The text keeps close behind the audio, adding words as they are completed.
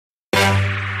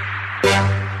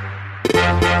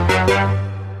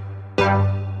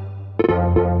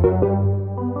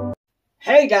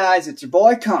Hey guys, it's your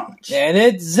boy Conch. And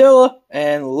it's Zilla.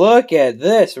 And look at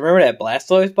this. Remember that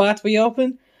Blastoise box we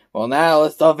opened? Well, now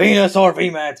it's the Venusaur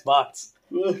Vmax box.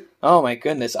 Oh my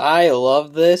goodness, I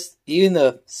love this. Even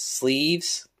the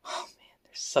sleeves. Oh man,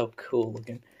 they're so cool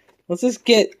looking. Let's just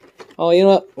get... Oh, you know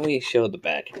what? Let me show the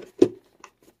back.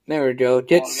 There we go.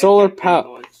 Get solar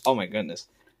power... Oh my goodness.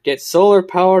 Get solar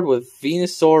powered with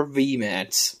Venusaur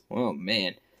Vmax. Oh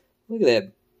man. Look at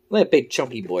that. Look at that big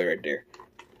chunky boy right there.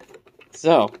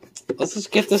 So, let's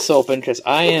just get this open, because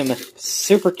I am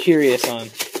super curious on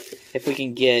if we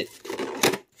can get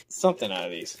something out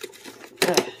of these.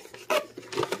 I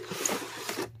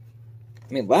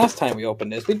mean, last time we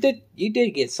opened this, you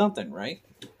did get something, right?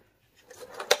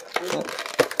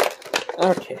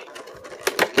 Okay.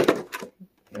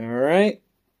 Alright.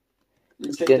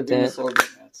 Let's get that.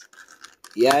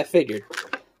 Yeah, I figured.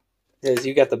 Because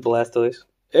you got the Blastoise.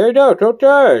 There you go, go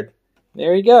tired.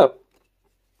 There you go.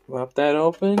 Pop that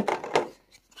open.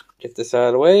 Get this out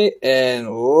of the way.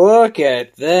 And look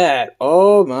at that.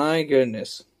 Oh my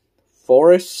goodness.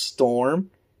 Forest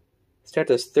Storm. Start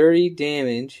does 30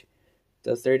 damage.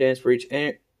 Does 30 damage for each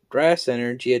grass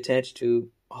energy attached to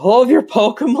all of your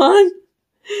Pokemon?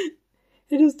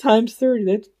 It is times 30.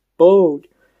 That's bold.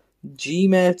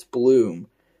 Gmat's Bloom.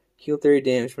 Heal 30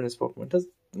 damage from this Pokemon.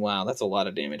 Wow, that's a lot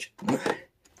of damage.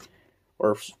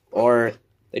 or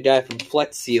they die from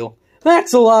Flex Seal.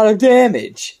 That's a lot of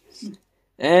damage.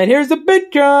 And here's the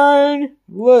Bitcoin.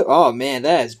 Look, oh man,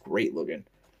 that is great looking.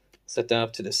 Set that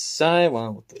up to the side.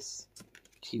 Wow, with this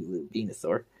cute little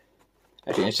Venusaur.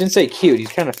 Actually, I shouldn't say cute.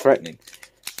 He's kind of threatening.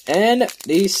 And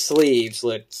these sleeves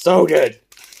look so good.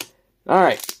 All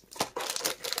right.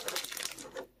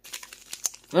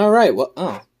 All right. Well,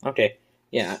 oh, okay.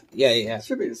 Yeah. It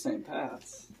should be the same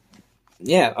paths.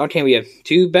 Yeah. Okay. We have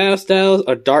 2 battle styles: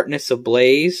 a Darkness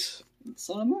Ablaze.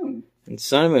 Sun and Moon. And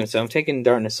Sun and Moon. So I'm taking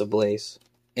Darkness Ablaze.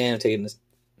 And I'm taking this.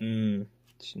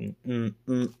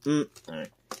 Alright.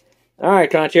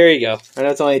 Alright, Conch, here you go. I know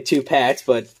it's only 2 packs,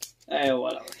 but.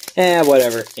 Whatever.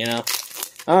 Whatever, you know.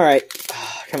 Alright.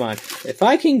 Oh, come on. If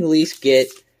I can at least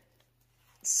get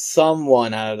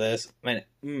someone out of this. I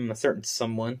mean, a certain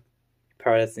someone.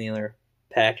 Probably that's in the other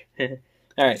pack.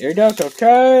 Alright, here we go. Go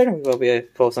card. We'll be a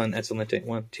pulse on Excelente.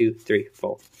 1, 2, 3,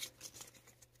 4.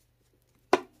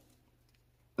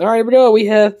 Alright, here we go. We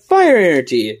have Fire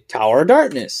Energy, Tower of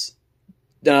Darkness,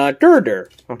 Durdur.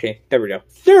 Okay, there we go.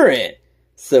 Durant,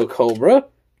 Silcobra,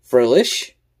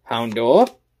 Frillish, Houndour,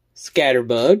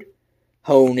 Scatterbug,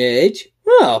 Honedge.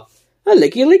 Oh, a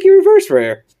Licky Reverse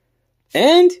Rare.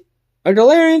 And a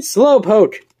Galarian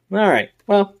Slowpoke. Alright,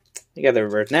 well, you got the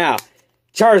reverse. Now,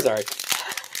 Charizard.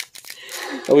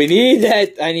 We need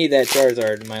that. I need that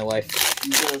Charizard in my life.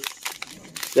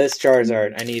 This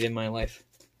Charizard I need in my life.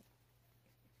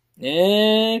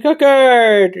 And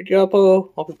Cooker!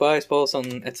 Open buys, pulse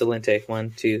on Excelente.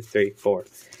 1, 2, 3, 4.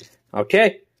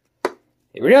 Okay.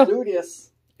 Here we go. Ludius.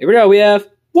 Here we go. We have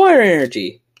Water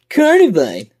Energy,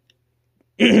 Carnivine,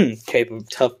 Capable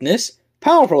Toughness,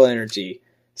 Powerful Energy,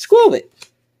 Squilbit,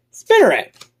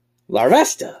 Spinnerack,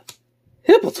 Larvesta,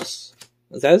 Hippolytus.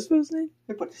 Is that his name?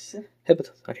 Hippolytus.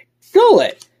 Okay.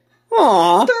 Golett.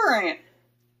 Aww.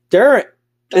 Durant.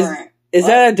 Is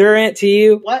that a Durant to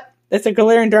you? What? That's a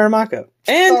Galarian Darumaka.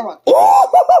 And...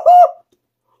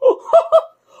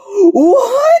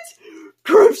 What?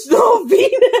 Crystal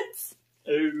Venus?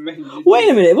 Wait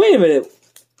a minute.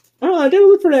 Oh, I gotta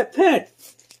look for that pet.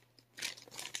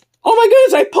 Oh my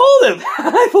goodness, I pulled him!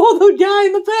 I pulled the guy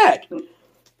in the pack.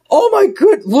 Oh my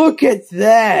good, look at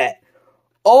that.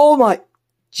 Oh my...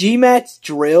 Gmat's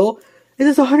Drill. It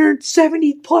does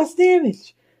 170 plus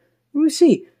damage. Let me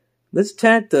see. This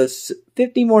attack does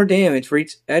 50 more damage for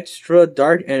each extra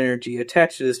dark energy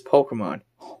attached to this Pokemon.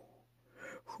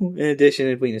 In addition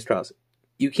to Venus Cross.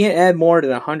 You can't add more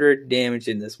than 100 damage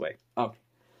in this way.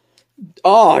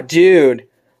 Oh, dude.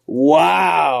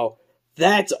 Wow.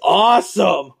 That's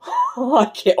awesome.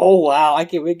 Oh, wow. I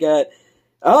like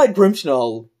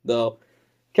Grimmsnarl, though.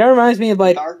 Kind of reminds me of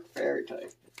like... Dark Fairy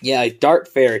type. Yeah, a Dark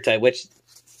Fairy type, which...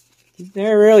 You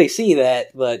never really see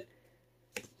that, but...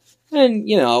 And,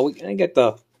 you know, I got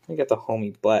the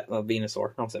homie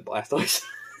Venusaur. I almost said Blastoise.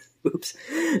 Oops.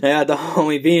 I got the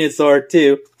homie Venusaur,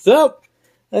 too. So,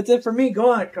 that's it for me.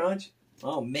 Go on, Conch.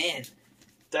 Oh, man.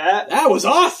 That was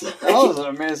awesome. That was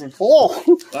an amazing pull. Wow,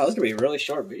 this is going to be a really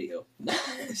short video. Yeah.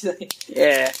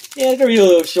 Yeah, it's going to be a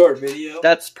little short video.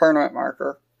 That's permanent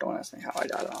marker. Don't ask me how I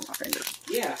got it on my finger.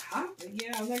 Yeah, I'm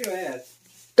not going to ask.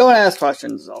 Don't ask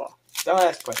questions, Zola. Don't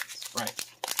ask questions. Right.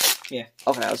 Yeah.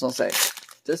 Okay, I was going to say,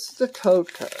 this is the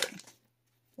code card.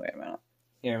 Wait a minute.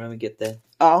 Here, let me get that.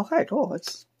 Oh, okay, cool.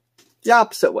 It's the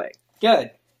opposite way.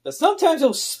 Good. But sometimes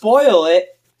it'll spoil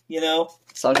it, you know.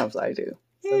 Sometimes I do.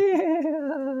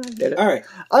 Yeah, did it. Alright.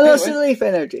 Unless Anyway. leaf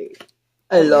energy.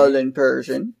 A lull in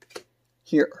Persian.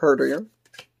 Herder.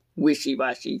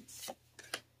 Wishy-washy.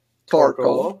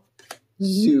 Torkoal.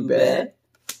 Zubat.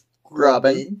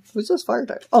 Grubbin. Who's this fire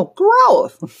type? Oh,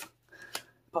 Growlithe.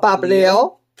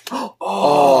 Papaleo.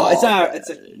 Oh, it's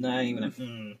not even a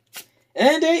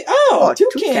And a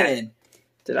toucan.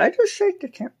 Did I just shake the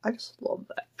camera? I just love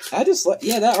that.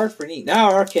 Yeah, that art's pretty neat.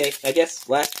 Now, okay, I guess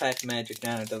last pack magic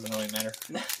now it doesn't really matter.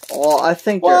 Oh, I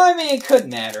think. Well, I mean, it could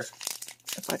matter.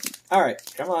 If I can. All right,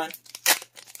 come on.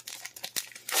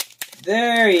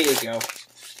 There you go.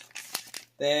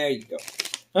 There you go.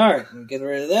 All right, get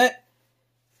rid of that.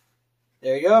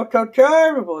 There you go, Code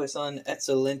Card. We're boys on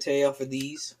Excelente off of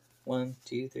these. 1,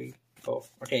 2, 3, 4.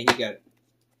 Okay, you got it.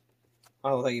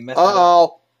 Oh, I thought you messed it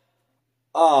up.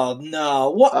 Oh, no.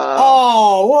 What?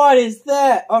 Oh, what is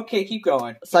that? Okay, keep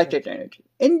going. Psychic energy.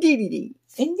 Indeed.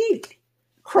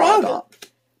 Kroggle.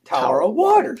 Tower of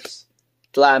Waters.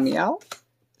 Glameow.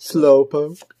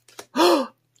 Slowpoke.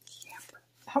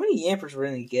 How many Yampers we're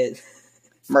going to get?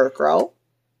 Murkrow.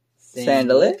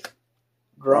 Sandalith.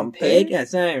 Grumpig. Yeah,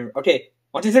 it's not even... Okay,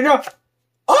 1, 2, 3, go!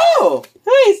 Oh!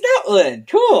 Hey, Stoutland!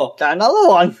 Cool! Got another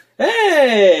one.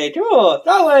 Hey! Cool!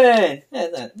 Stoutland!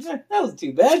 That wasn't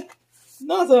too bad.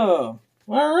 Awesome!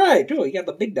 Alright, cool, you got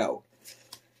the big dog.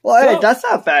 Well, hey, that's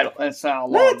not bad. It's not a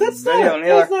long that's video not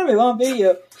either. a very long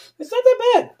video. It's not that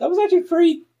bad. That was actually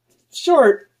pretty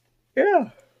short. Yeah.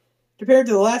 Compared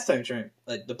to the last time stream.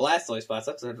 Like, the Blastoise spots,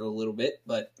 that's a little bit,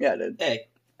 but... Yeah, it did.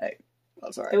 Hey.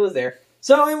 That's alright. It was there.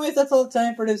 So, anyways, that's all the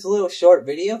time for this little short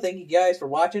video. Thank you guys for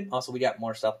watching. Also, we got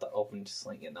more stuff to open, just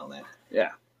link and all that.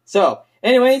 Yeah. So,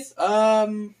 anyways,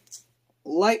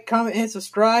 like, comment, and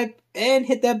subscribe, and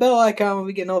hit that bell icon when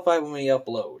we get notified when we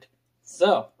upload.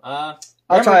 So, I'll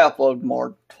try to upload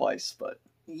more twice, but...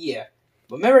 Yeah.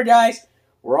 But remember, guys,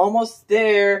 we're almost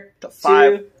there to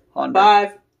 500.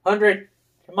 500.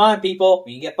 Come on, people.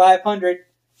 When you get 500,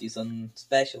 do something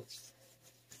special.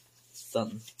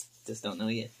 Something. Just don't know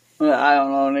yet. I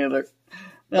don't know neither.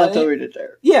 Not until we get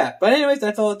there. Yeah, but anyways,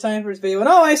 that's all the time for this video. And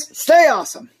always, stay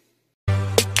awesome.